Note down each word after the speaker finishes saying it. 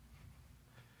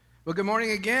Well, good morning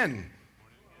again.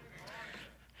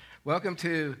 Welcome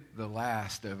to the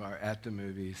last of our At the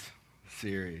Movies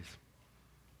series.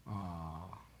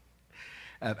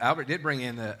 Albert did bring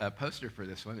in a poster for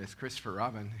this one. It's Christopher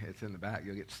Robin. It's in the back.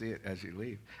 You'll get to see it as you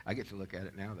leave. I get to look at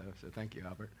it now, though, so thank you,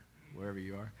 Albert, wherever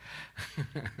you are.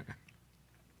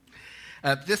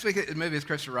 This week, the movie is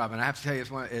Christopher Robin. I have to tell you, it's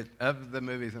one of the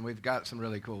movies, and we've got some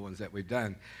really cool ones that we've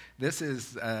done.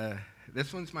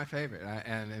 This one's my favorite,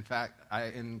 and in fact, I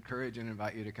encourage and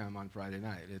invite you to come on Friday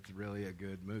night. It's really a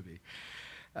good movie.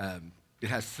 It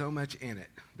has so much in it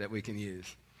that we can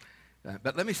use.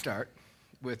 But let me start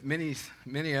with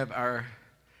many of our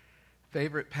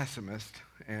favorite pessimists,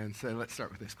 and so let's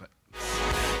start with this clip.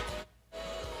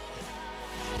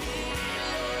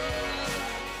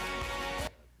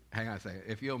 Hang on a second.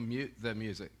 If you'll mute the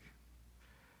music.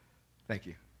 Thank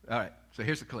you. All right, so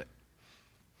here's the clip.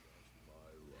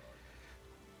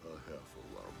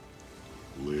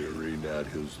 Leering at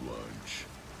his lunch.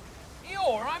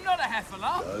 Eeyore, I'm not a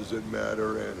heffalump. Doesn't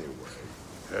matter anyway.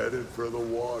 Headed for the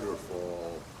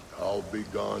waterfall. I'll be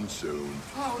gone soon.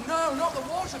 Oh no, not the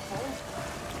waterfall.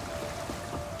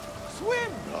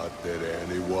 Swim! Not that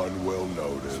anyone will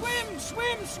notice. Swim,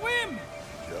 swim, swim!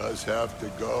 Just have to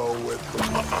go with the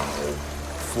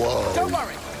flow. Don't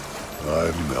worry.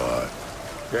 I'm not.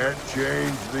 Can't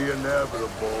change the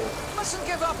inevitable. Mustn't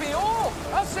give up, Eeyore.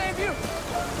 I'll save you.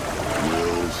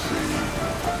 We'll see.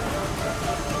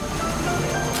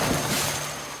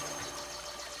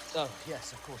 Oh,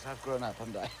 yes, of course, I've grown up,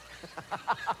 haven't I?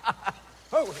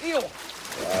 Oh, Eeyore.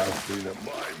 Laughing at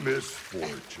my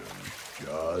misfortune,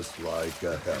 just like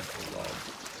a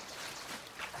heffalump.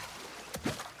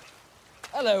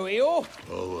 Hello, Eeyore.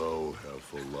 Hello,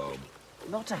 heffalump.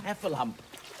 Not a heffalump.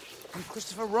 I'm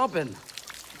Christopher Robin.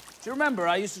 Do you remember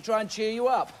I used to try and cheer you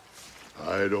up?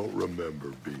 I don't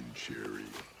remember being cheery.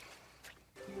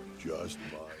 Just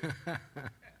my...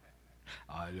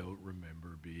 I don't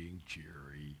remember being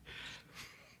cheery.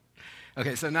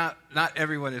 Okay, so not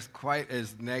everyone is quite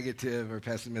as negative or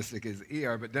pessimistic as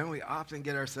ER, but don't we often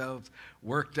get ourselves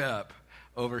worked up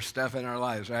over stuff in our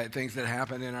lives, right? Things that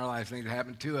happen in our lives, things that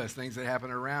happen to us, things that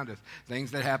happen around us,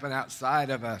 things that happen outside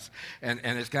of us. And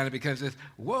it's kind of becomes this,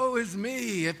 woe is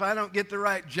me if I don't get the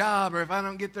right job, or if I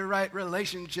don't get the right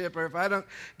relationship, or if I don't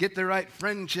get the right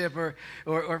friendship, or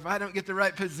if I don't get the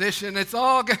right position, it's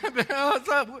all going to be,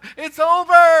 it's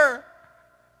over.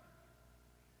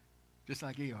 Just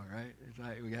like ER, right? It's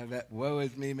like we have that woe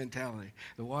is me mentality.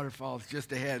 The waterfall's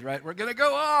just ahead, right? We're going to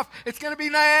go off. It's going to be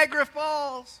Niagara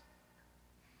Falls.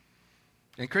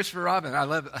 And Christopher Robin, I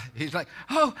love it. He's like,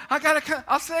 oh, I got to come.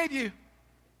 I'll save you.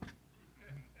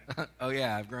 Oh,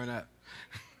 yeah, I've grown up.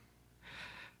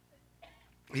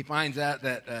 He finds out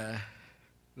that the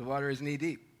water is knee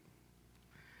deep.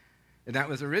 And that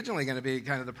was originally going to be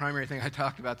kind of the primary thing I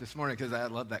talked about this morning because I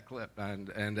love that clip.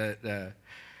 And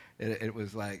it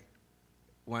was like,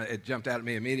 it jumped out at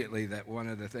me immediately that one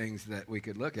of the things that we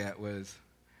could look at was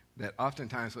that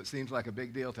oftentimes what seems like a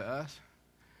big deal to us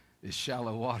is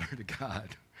shallow water to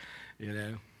God, you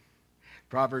know.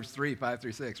 Proverbs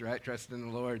 3:5-6, right? Trust in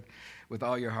the Lord with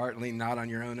all your heart, lean not on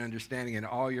your own understanding. In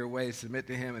all your ways submit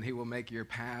to him, and he will make your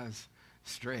paths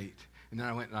straight. And then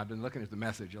I went and I've been looking at the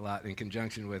Message a lot in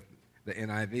conjunction with the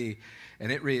NIV,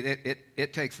 and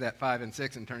it takes that 5 and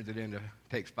 6 and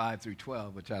takes 5 through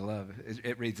 12, which I love.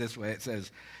 It reads this way. It says,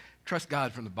 trust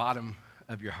God from the bottom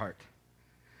of your heart.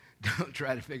 Don't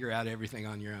try to figure out everything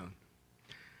on your own.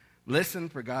 Listen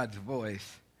for God's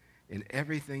voice in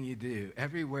everything you do,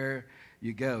 everywhere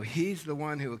you go. He's the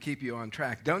one who will keep you on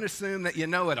track. Don't assume that you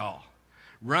know it all.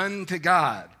 Run to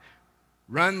God.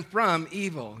 Run from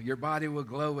evil. Your body will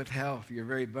glow with health. Your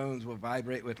very bones will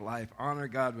vibrate with life. Honor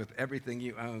God with everything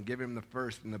you own. Give him the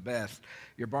first and the best.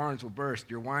 Your barns will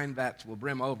burst. Your wine vats will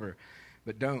brim over.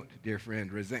 But don't, dear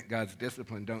friend, resent God's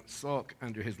discipline. Don't sulk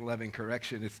under his loving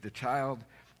correction. It's the child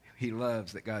he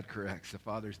loves that God corrects. The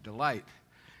Father's delight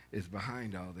is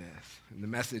behind all this. And the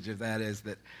message of that is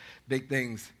that big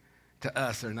things to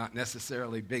us are not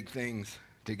necessarily big things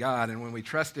to God. And when we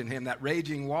trust in him, that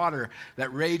raging water,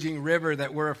 that raging river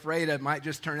that we're afraid of might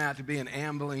just turn out to be an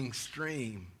ambling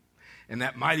stream. And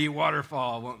that mighty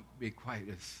waterfall won't be quite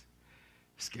as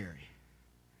scary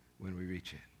when we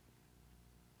reach it.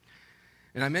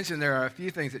 And I mentioned there are a few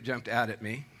things that jumped out at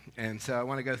me. And so I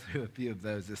want to go through a few of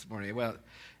those this morning. Well,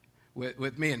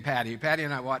 with me and Patty. Patty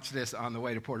and I watched this on the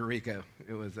way to Puerto Rico.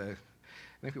 It was I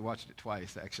think we watched it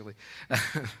twice, actually,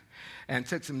 and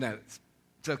took some notes.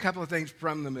 So a couple of things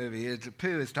from the movie.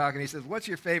 Pooh is talking. He says, what's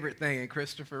your favorite thing? And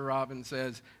Christopher Robin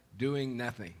says, doing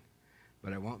nothing.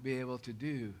 But I won't be able to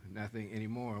do nothing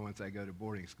anymore once I go to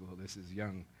boarding school. This is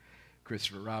young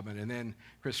Christopher Robin. And then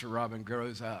Christopher Robin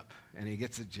grows up, and he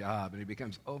gets a job, and he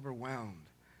becomes overwhelmed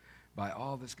by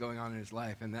all that's going on in his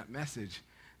life. And that message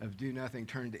of do nothing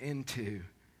turned into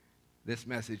this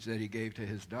message that he gave to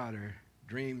his daughter: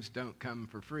 dreams don't come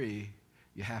for free,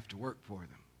 you have to work for them.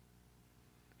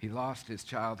 He lost his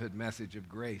childhood message of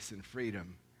grace and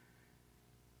freedom.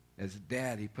 As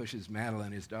dad, he pushes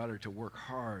Madeline, his daughter, to work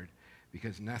hard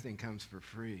because nothing comes for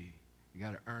free. You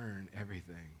got to earn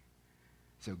everything.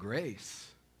 So grace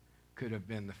could have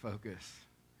been the focus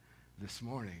this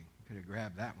morning. Could have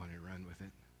grabbed that one and run with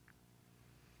it.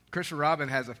 Christopher Robin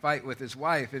has a fight with his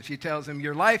wife, and she tells him,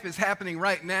 your life is happening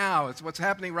right now. It's what's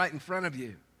happening right in front of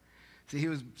you. See, he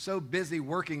was so busy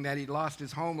working that he lost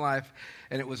his home life,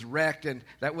 and it was wrecked, and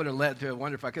that would have led to, I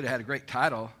wonder if I could have had a great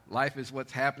title, Life is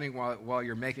What's Happening While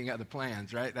You're Making Other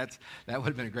Plans, right? That would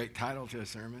have been a great title to a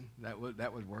sermon. That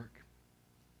would work.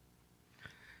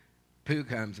 Pooh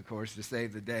comes, of course, to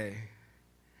save the day.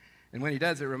 And when he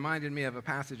does, it reminded me of a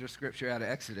passage of Scripture out of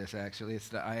Exodus, actually. It's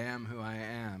the I am who I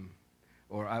am,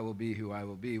 or I will be who I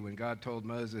will be, when God told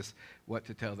Moses what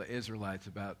to tell the Israelites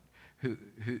about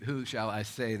who shall I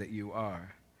say that you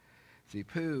are. See,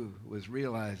 Pooh was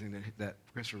realizing that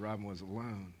Christopher Robin was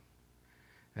alone.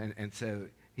 And so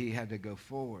he had to go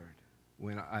forward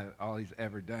when all he's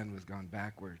ever done was gone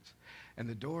backwards. And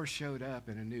the door showed up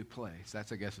in a new place.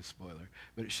 That's, I guess, a spoiler.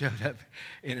 But it showed up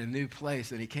in a new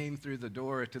place. And he came through the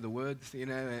door to the woods, in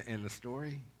the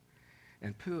story.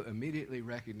 And Pooh immediately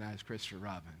recognized Christopher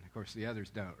Robin. Of course, the others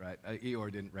don't, right?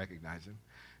 Eeyore didn't recognize him.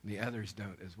 And the others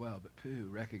don't as well. But Pooh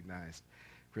recognized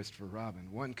Christopher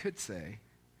Robin. One could say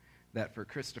that for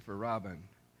Christopher Robin,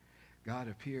 God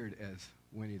appeared as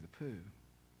Winnie the Pooh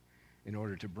in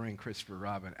order to bring Christopher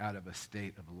Robin out of a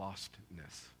state of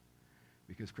lostness.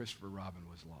 Because Christopher Robin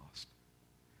was lost.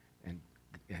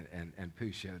 And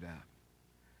Pooh showed up.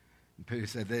 And Pooh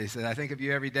said this. He said, I think of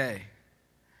you every day.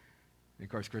 And of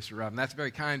course, Christopher Robin, that's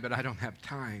very kind, but I don't have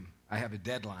time. I have a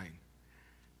deadline.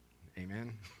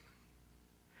 Amen?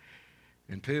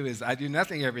 And Pooh is, I do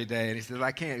nothing every day. And he says,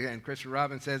 I can't. And Christopher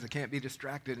Robin says, I can't be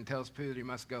distracted, and tells Pooh that he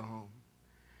must go home.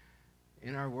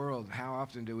 In our world, how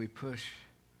often do we push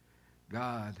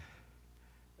God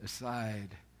aside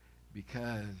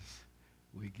because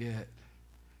we get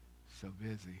so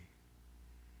busy?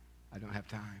 I don't have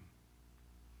time.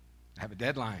 I have a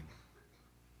deadline.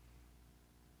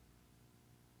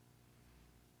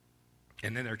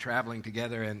 And then they're traveling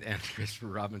together, and Christopher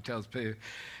Robin tells Pooh,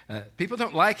 people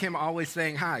don't like him always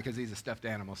saying hi, because he's a stuffed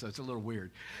animal, so it's a little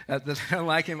weird. They don't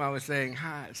like him always saying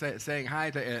hi, saying hi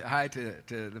to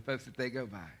the folks that they go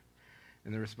by.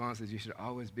 And the response is, you should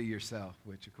always be yourself,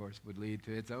 which, of course, would lead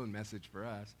to its own message for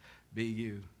us. Be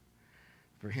you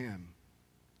for him.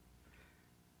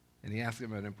 And he asked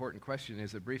him an important question.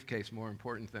 Is a briefcase more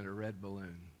important than a red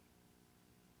balloon?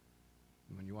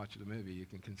 And when you watch the movie, you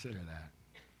can consider that.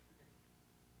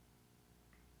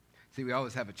 See, we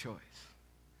always have a choice.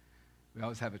 We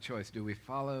always have a choice. Do we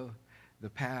follow the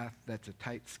path that's a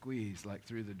tight squeeze, like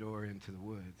through the door into the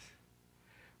woods?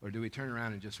 Or do we turn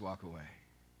around and just walk away?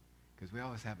 Because we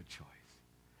always have a choice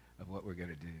of what we're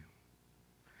going to do.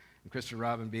 And Christopher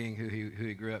Robin, being who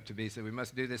he grew up to be, said, we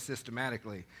must do this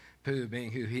systematically. Pooh,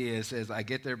 being who he is, says, I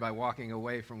get there by walking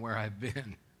away from where I've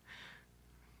been.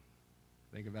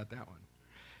 Think about that one.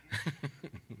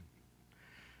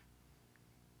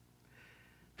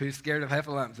 Pooh's scared of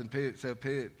heffalumps, and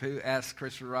Pooh asks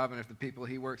Christopher Robin if the people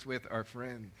he works with are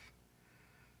friends.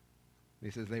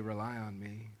 He says, they rely on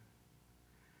me.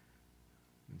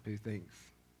 And Pooh thinks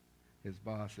his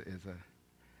boss is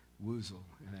a woozle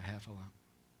and a heffalump.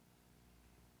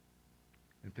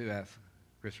 And Pooh asks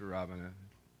Christopher Robin a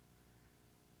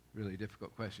really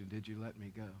difficult question. Did you let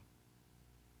me go?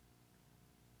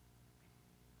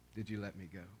 Did you let me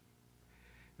go?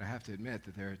 And I have to admit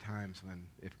that there are times when,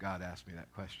 if God asked me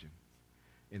that question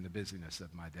in the busyness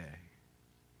of my day,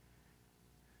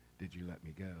 did you let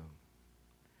me go?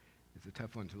 It's a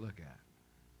tough one to look at.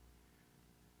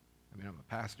 I mean, I'm a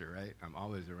pastor, right? I'm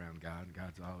always around God, and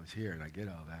God's always here, and I get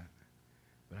all that.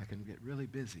 But I can get really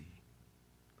busy.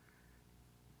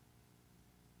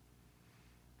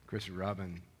 Christopher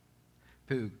Robin,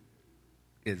 Pooh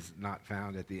is not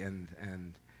found at the end,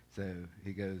 and so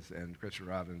he goes, and Christopher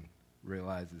Robin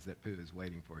realizes that Pooh is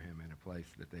waiting for him in a place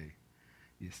that they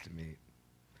used to meet.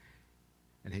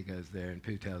 And he goes there, and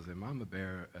Pooh tells him, I'm a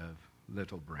bear of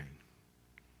little brain,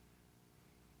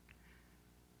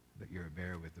 but you're a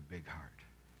bear with a big heart.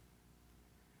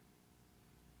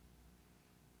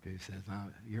 Pooh says,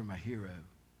 you're my hero.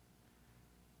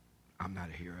 I'm not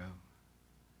a hero.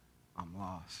 I'm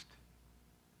lost.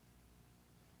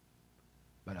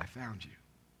 But I found you.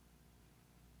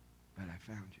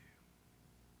 found you.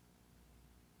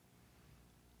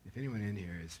 If anyone in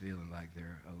here is feeling like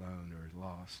they're alone or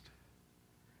lost,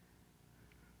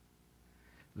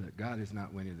 look, God is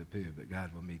not Winnie the Pooh, but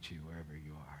God will meet you wherever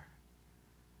you are.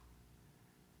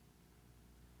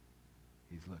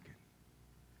 He's looking.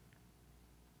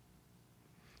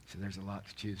 So there's a lot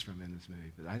to choose from in this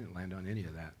movie, but I didn't land on any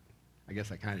of that. I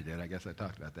guess I kind of did. I guess I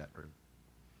talked about that for.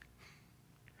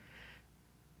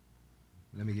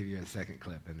 Let me give you a second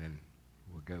clip, and then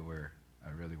we'll go where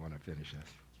I really want to finish us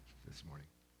this morning.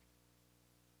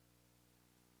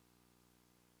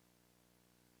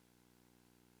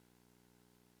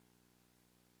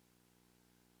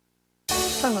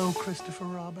 Hello, Christopher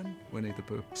Robin. Winnie the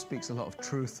Pooh. Speaks a lot of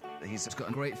truth. He's got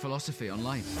a great philosophy on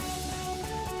life.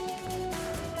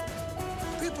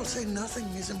 People say nothing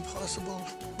is impossible,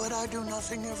 but I do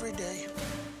nothing every day.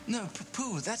 No,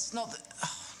 Pooh, that's not the...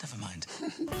 Oh, never mind.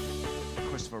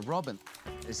 Christopher Robin,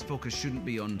 his focus shouldn't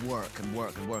be on work and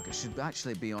work and work. It should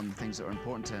actually be on the things that are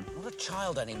important to him. I'm not a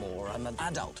child anymore. I'm an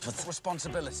adult with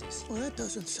responsibilities. Well, that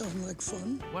doesn't sound like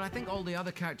fun. Well, I think all the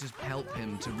other characters help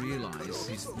him to realise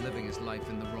he's living his life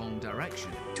in the wrong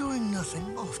direction. Doing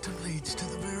nothing often leads to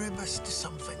the very best of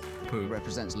something. Pooh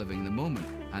represents living the moment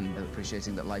and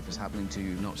appreciating that life is happening to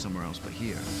you not somewhere else but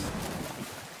here.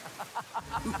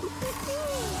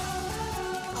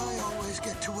 I always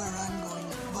get to where I'm going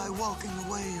by walking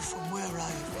away from where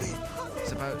I've been.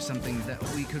 It's about something that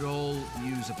we could all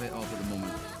use a bit of at the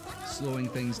moment. Slowing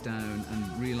things down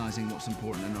and realising what's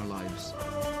important in our lives.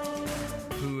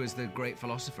 Pooh is the great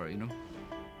philosopher, you know?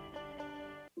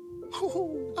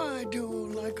 Oh, I do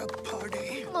like a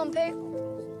party. Come on, Pooh.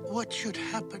 What should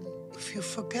happen if you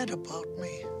forget about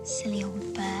me? Silly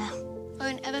old bear. I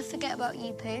won't ever forget about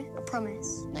you, Pooh. I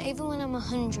promise. Not even when I'm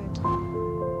 100.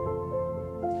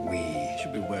 We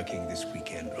should be working this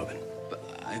weekend, Robin. But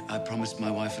I promised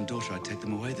my wife and daughter I'd take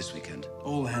them away this weekend.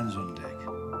 All hands on deck.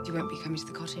 You won't be coming to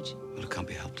the cottage. Well, it can't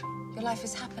be helped. Your life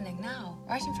is happening now,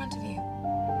 right in front of you.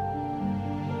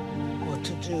 What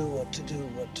to do, what to do,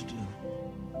 what to do.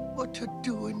 What to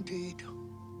do indeed.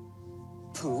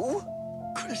 Pooh?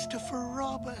 Christopher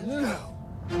Robin. No.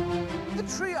 The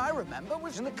tree I remember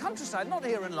was in the countryside, not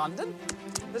here in London.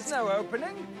 There's no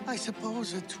opening. I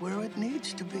suppose it's where it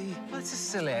needs to be. Well, it's a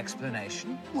silly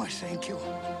explanation. Why, thank you.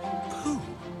 Pooh,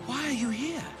 why are you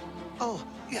here? Oh,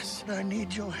 yes, I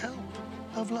need your help.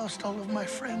 I've lost all of my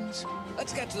friends.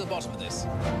 Let's get to the bottom of this.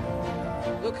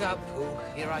 Look up, Pooh.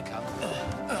 Here I come.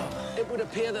 It would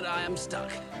appear that I am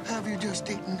stuck. Have you just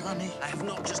eaten honey? I have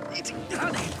not just eaten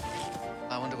honey.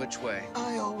 I wonder which way.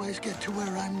 I always get to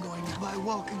where I'm going by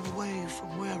walking away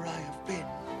from where I have been.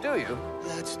 Do you?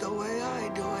 That's the way I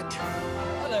do it.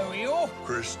 Hello, Eeyore.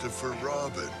 Christopher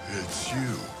Robin, it's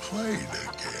you playing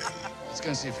again. Let's go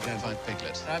and see if we can find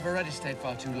Piglet. I've already stayed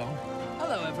far too long.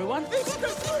 Hello, everyone.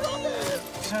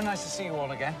 So nice to see you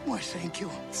all again. Why, thank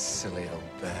you. Silly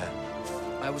old bear.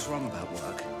 I was wrong about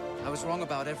work. I was wrong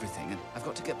about everything, and I've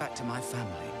got to get back to my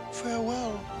family.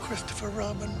 Farewell, Christopher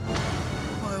Robin.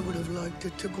 I would have liked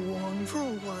it to go on for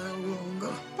a while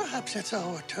longer. Perhaps it's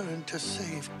our turn to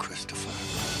save Christopher.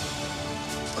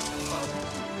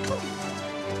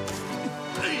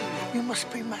 You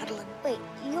must be Madeline. Wait,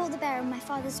 you're the bear in my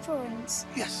father's drawings.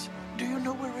 Yes. Do you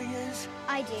know where he is?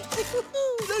 I do.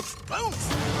 Let's bounce!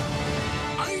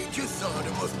 I just saw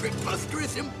the most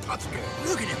preposterous imposter.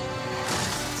 Look at him.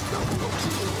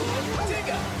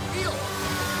 Digger! Eel!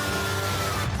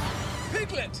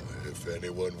 Piglet! If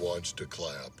anyone wants to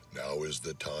clap, now is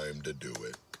the time to do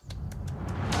it.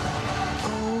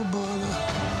 Oh, bother.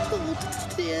 Oh,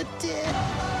 dear, dear.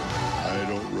 I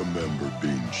don't remember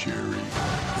being cheery.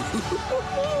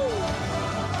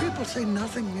 People say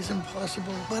nothing is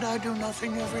impossible, but I do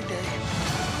nothing every day.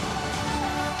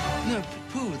 No,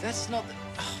 Pooh, that's not the...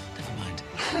 Oh, never mind.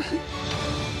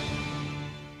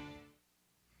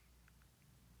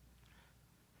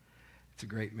 It's a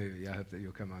great movie. I hope that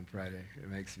you'll come on Friday. It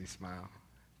makes me smile.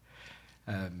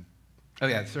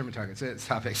 The sermon topics.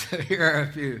 So here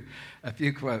are a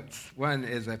few quotes. One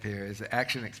is up here, is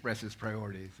Action Expresses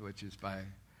Priorities, which is by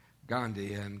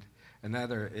Gandhi, and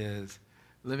another is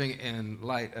Living in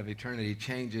Light of Eternity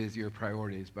Changes Your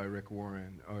Priorities by Rick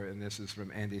Warren, and this is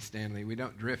from Andy Stanley. We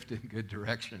don't drift in good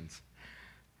directions.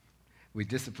 We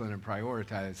discipline and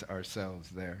prioritize ourselves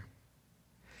there.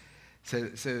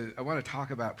 So I want to talk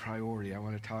about priority. I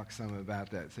want to talk some about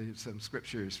that. So some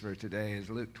scriptures for today is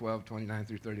Luke 12:29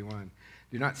 through 31.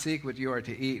 Do not seek what you are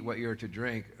to eat, what you are to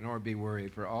drink, nor be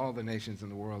worried, for all the nations in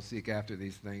the world seek after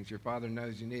these things. Your Father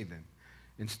knows you need them.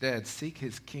 Instead, seek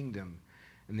his kingdom,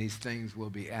 and these things will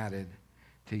be added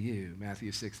to you.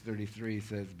 Matthew 6:33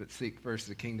 says, but seek first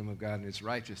the kingdom of God and his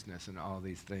righteousness, and all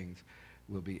these things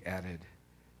will be added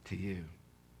to you.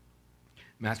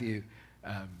 Matthew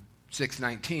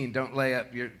 6:19, don't lay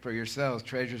up for yourselves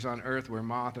treasures on earth where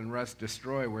moth and rust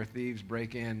destroy, where thieves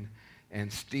break in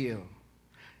and steal.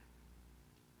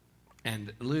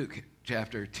 And Luke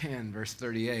chapter 10, verse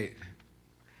 38,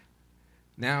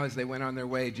 now as they went on their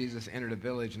way, Jesus entered a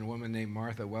village, and a woman named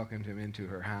Martha welcomed him into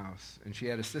her house. And she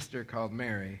had a sister called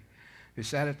Mary, who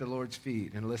sat at the Lord's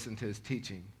feet and listened to his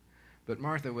teaching. But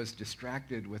Martha was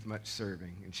distracted with much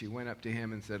serving, and she went up to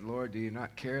him and said, Lord, do you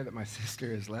not care that my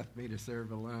sister has left me to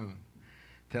serve alone?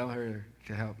 Tell her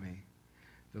to help me.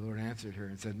 The Lord answered her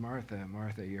and said, Martha,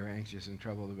 Martha, you're anxious and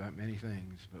troubled about many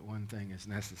things, but one thing is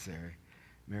necessary.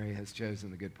 Mary has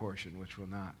chosen the good portion, which will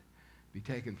not be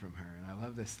taken from her. And I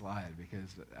love this slide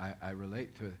because I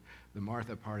relate to the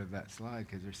Martha part of that slide,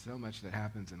 because there's so much that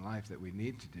happens in life that we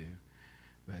need to do,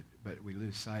 but we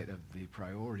lose sight of the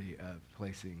priority of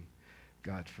placing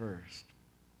God first.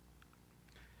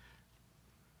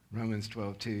 Romans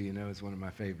 12:2, is one of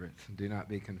my favorites. Do not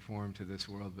be conformed to this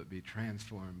world, but be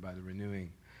transformed by the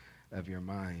renewing of your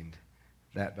mind,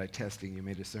 that by testing you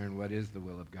may discern what is the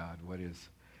will of God, what is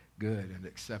good and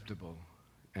acceptable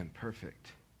and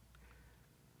perfect.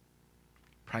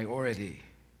 Priority.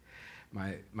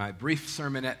 My brief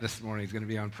sermonette this morning is going to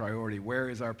be on priority. Where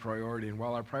is our priority? And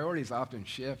while our priorities often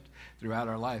shift throughout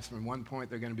our lives, from one point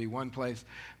they're going to be one place,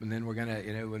 and then we're going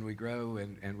to, when we grow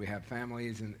and we have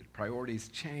families, and priorities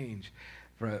change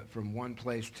from one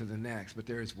place to the next. But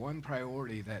there is one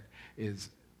priority that is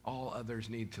all others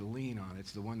need to lean on.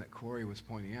 It's the one that Corey was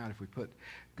pointing out. If we put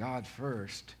God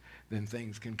first, then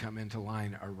things can come into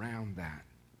line around that.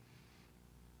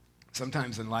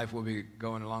 Sometimes in life we'll be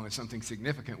going along and something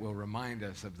significant will remind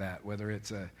us of that, whether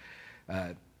it's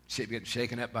getting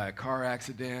shaken up by a car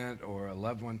accident or a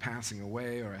loved one passing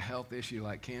away or a health issue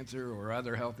like cancer or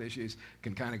other health issues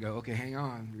can kind of go, okay, hang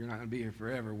on, you're not going to be here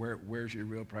forever. Where's your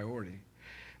real priority?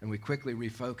 And we quickly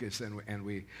refocus and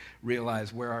we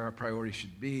realize where our priority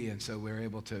should be, and so we're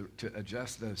able to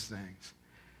adjust those things.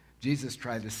 Jesus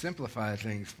tried to simplify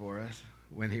things for us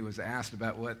when he was asked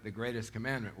about what the greatest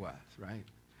commandment was, right?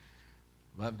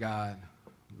 Love God,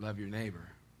 love your neighbor.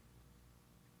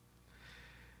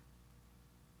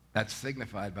 That's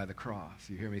signified by the cross.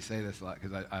 You hear me say this a lot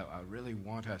because I really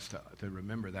want us to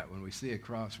remember that when we see a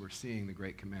cross, we're seeing the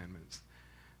great commandments.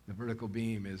 The vertical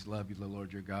beam is love the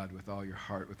Lord your God with all your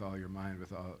heart, with all your mind,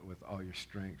 with all your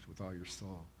strength, with all your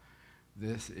soul.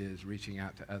 This is reaching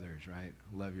out to others, right?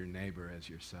 Love your neighbor as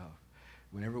yourself.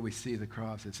 Whenever we see the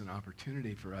cross, it's an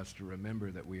opportunity for us to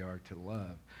remember that we are to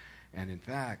love. And in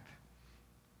fact,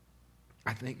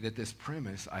 I think that this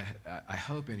premise, I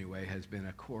hope anyway, has been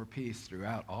a core piece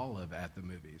throughout all of At the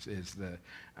Movies, is the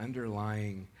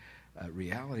underlying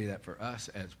reality that for us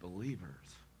as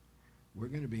believers, we're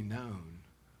going to be known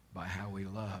by how we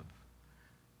love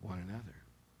one another.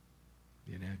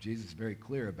 Jesus is very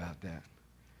clear about that.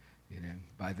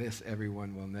 By this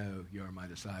everyone will know you are my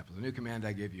disciples. A new command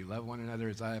I give you, love one another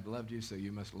as I have loved you, so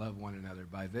you must love one another.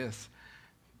 By this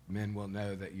men will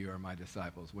know that you are my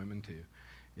disciples, women too,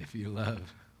 if you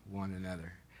love one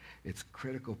another. It's a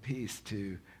critical piece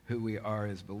to who we are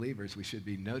as believers. We should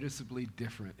be noticeably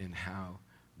different in how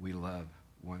we love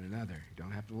one another. You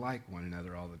don't have to like one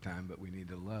another all the time, but we need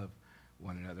to love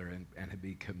one another and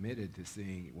be committed to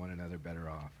seeing one another better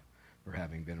off for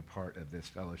having been a part of this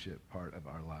fellowship, part of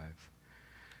our lives.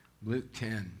 Luke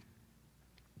 10,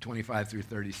 25 through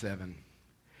 37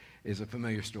 is a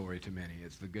familiar story to many.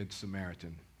 It's the Good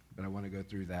Samaritan, but I want to go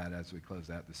through that as we close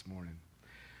out this morning.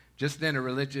 Just then a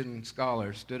religion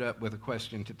scholar stood up with a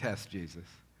question to test Jesus.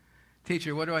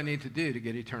 Teacher, what do I need to do to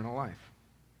get eternal life?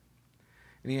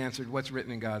 And he answered, what's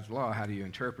written in God's law? How do you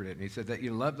interpret it? And he said that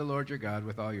you love the Lord your God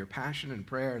with all your passion and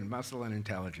prayer and muscle and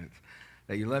intelligence,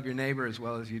 that you love your neighbor as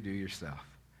well as you do yourself.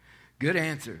 Good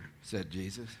answer, said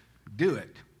Jesus. Do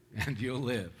it, and you'll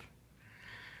live.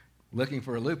 Looking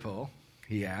for a loophole,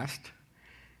 he asked,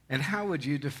 and how would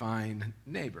you define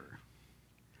neighbor?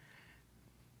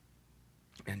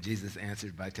 And Jesus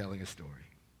answered by telling a story.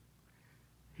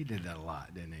 He did that a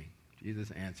lot, didn't he? Jesus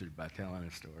answered by telling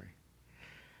a story.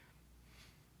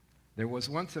 There was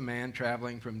once a man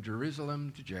traveling from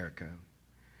Jerusalem to Jericho.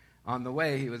 On the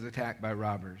way, he was attacked by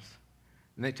robbers.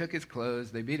 And they took his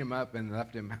clothes, they beat him up, and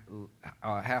left him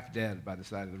half dead by the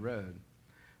side of the road.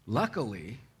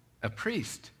 Luckily, a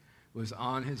priest was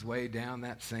on his way down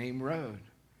that same road.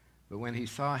 But when he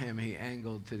saw him, he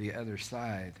angled to the other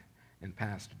side and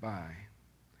passed by.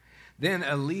 Then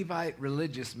a Levite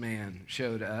religious man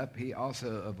showed up. He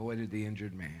also avoided the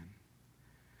injured man.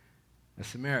 A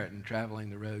Samaritan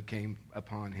traveling the road came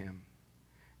upon him.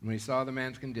 When he saw the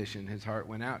man's condition, his heart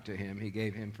went out to him. He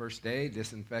gave him first aid,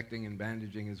 disinfecting and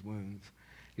bandaging his wounds.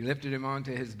 He lifted him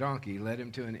onto his donkey, led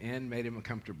him to an inn, made him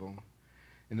comfortable.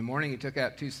 In the morning he took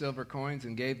out 2 silver coins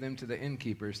and gave them to the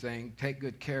innkeeper, saying, "Take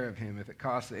good care of him. If it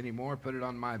costs any more, put it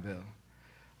on my bill.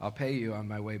 I'll pay you on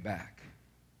my way back."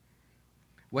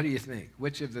 What do you think?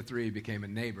 Which of the 3 became a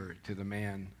neighbor to the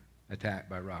man attacked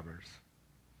by robbers?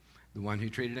 The one who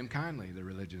treated him kindly, the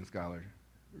religion scholar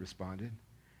responded.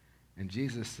 And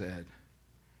Jesus said,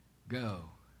 "Go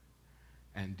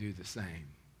and do the same."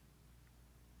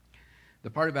 The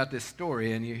part about this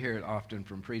story, and you hear it often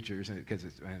from preachers, and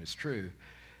it's true,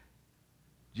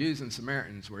 Jews and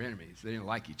Samaritans were enemies. They didn't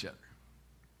like each other.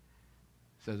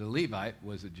 So the Levite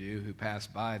was a Jew who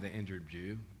passed by the injured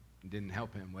Jew and didn't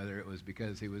help him, whether it was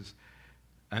because he was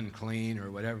unclean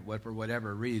or for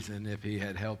whatever reason. If he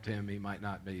had helped him, he might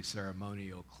not be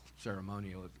ceremonially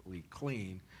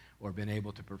clean or been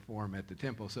able to perform at the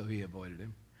temple, so he avoided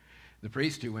him. The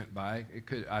priest who went by,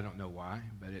 I don't know why,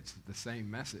 but it's the same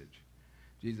message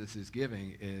Jesus is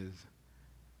giving is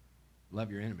love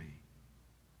your enemy,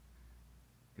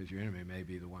 because your enemy may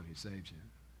be the one who saves you.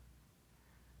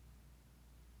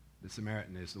 The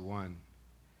Samaritan is the one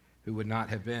who would not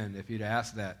have been, if you'd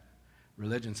asked that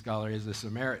religion scholar, is the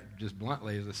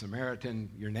Samaritan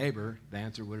your neighbor? The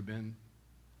answer would have been,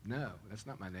 no, that's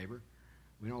not my neighbor.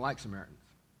 We don't like Samaritans.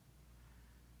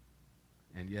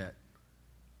 And yet,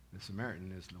 the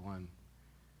Samaritan is the one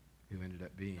who ended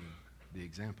up being the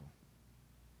example.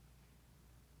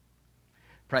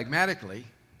 Pragmatically,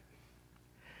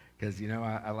 because,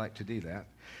 I like to do that,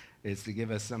 is to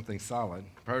give us something solid.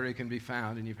 Priority can be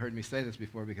found, and you've heard me say this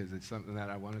before because it's something that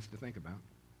I want us to think about.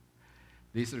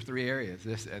 These are 3 areas,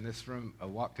 this from a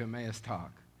Walk to Emmaus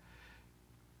talk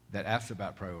that asks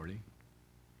about priority.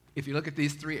 If you look at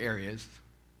these 3 areas,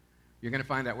 you're going to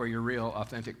find out where your real,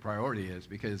 authentic priority is,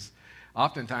 because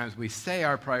oftentimes we say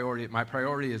my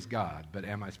priority is God, but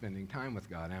am I spending time with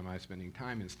God? Am I spending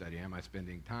time in study? Am I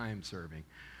spending time serving?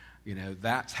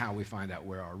 That's how we find out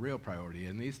where our real priority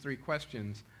is. And these 3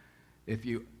 questions, if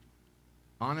you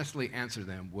honestly answer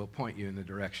them, will point you in the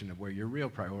direction of where your real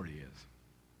priority is.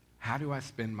 How do I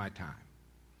spend my time?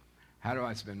 How do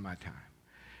I spend my time?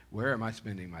 Where am I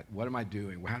spending what am I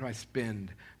doing? How do I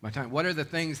spend my time? What are the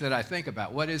things that I think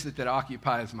about? What is it that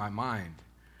occupies my mind?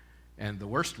 And the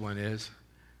worst one is,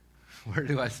 where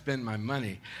do I spend my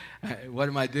money? What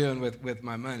am I doing with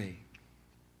my money?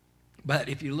 But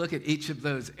if you look at each of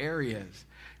those areas,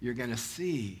 you're going to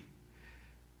see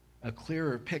a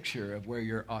clearer picture of where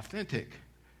your authentic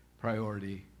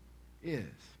priority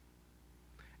is.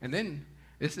 And then,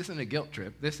 this isn't a guilt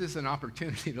trip. This is an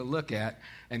opportunity to look at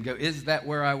and go, is that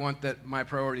where I want my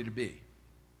priority to be?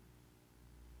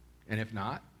 And if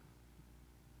not,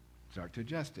 start to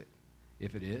adjust it.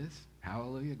 If it is,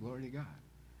 hallelujah, glory to God.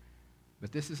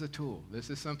 But this is a tool. This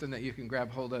is something that you can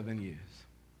grab hold of and use.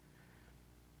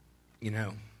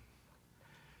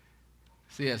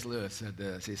 C.S. Lewis said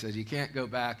this. He said, you can't go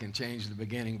back and change the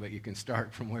beginning, but you can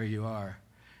start from where you are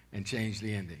and change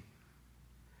the ending.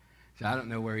 So I don't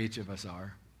know where each of us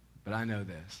are, but I know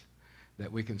this,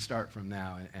 that we can start from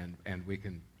now and we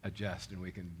can adjust and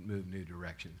we can move new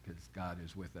directions because God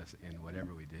is with us in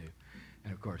whatever we do.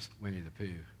 And, of course, Winnie the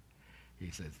Pooh,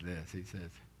 he says this. He says,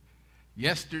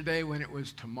 yesterday when it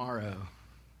was tomorrow,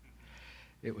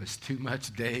 it was too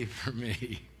much day for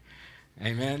me.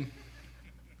 Amen?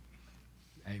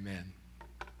 Amen.